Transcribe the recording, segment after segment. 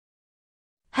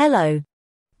Hello.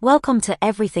 Welcome to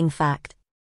Everything Fact.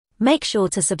 Make sure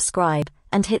to subscribe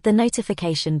and hit the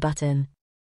notification button.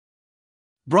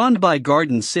 Brøndby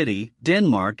Garden City,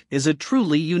 Denmark, is a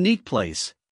truly unique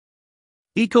place.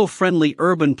 Eco-friendly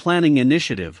urban planning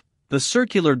initiative, the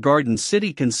circular garden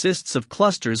city consists of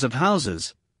clusters of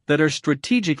houses that are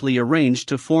strategically arranged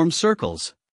to form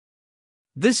circles.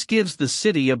 This gives the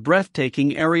city a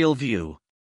breathtaking aerial view.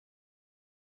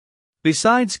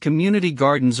 Besides community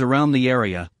gardens around the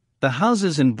area, the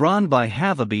houses in Brøndby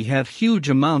Haveby have huge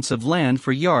amounts of land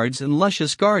for yards and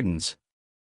luscious gardens.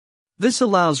 This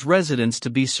allows residents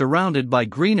to be surrounded by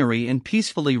greenery and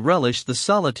peacefully relish the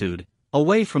solitude,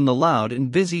 away from the loud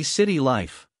and busy city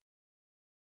life.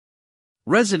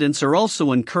 Residents are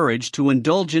also encouraged to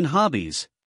indulge in hobbies.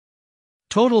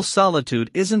 Total solitude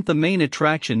isn't the main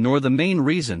attraction nor the main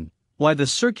reason why the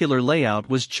circular layout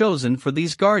was chosen for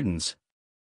these gardens.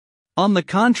 On the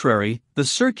contrary, the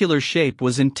circular shape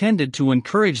was intended to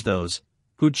encourage those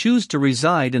who choose to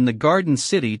reside in the garden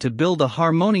city to build a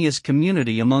harmonious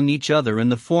community among each other in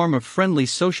the form of friendly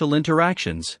social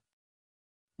interactions.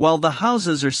 While the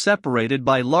houses are separated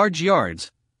by large yards,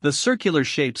 the circular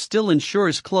shape still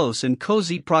ensures close and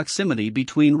cozy proximity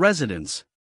between residents.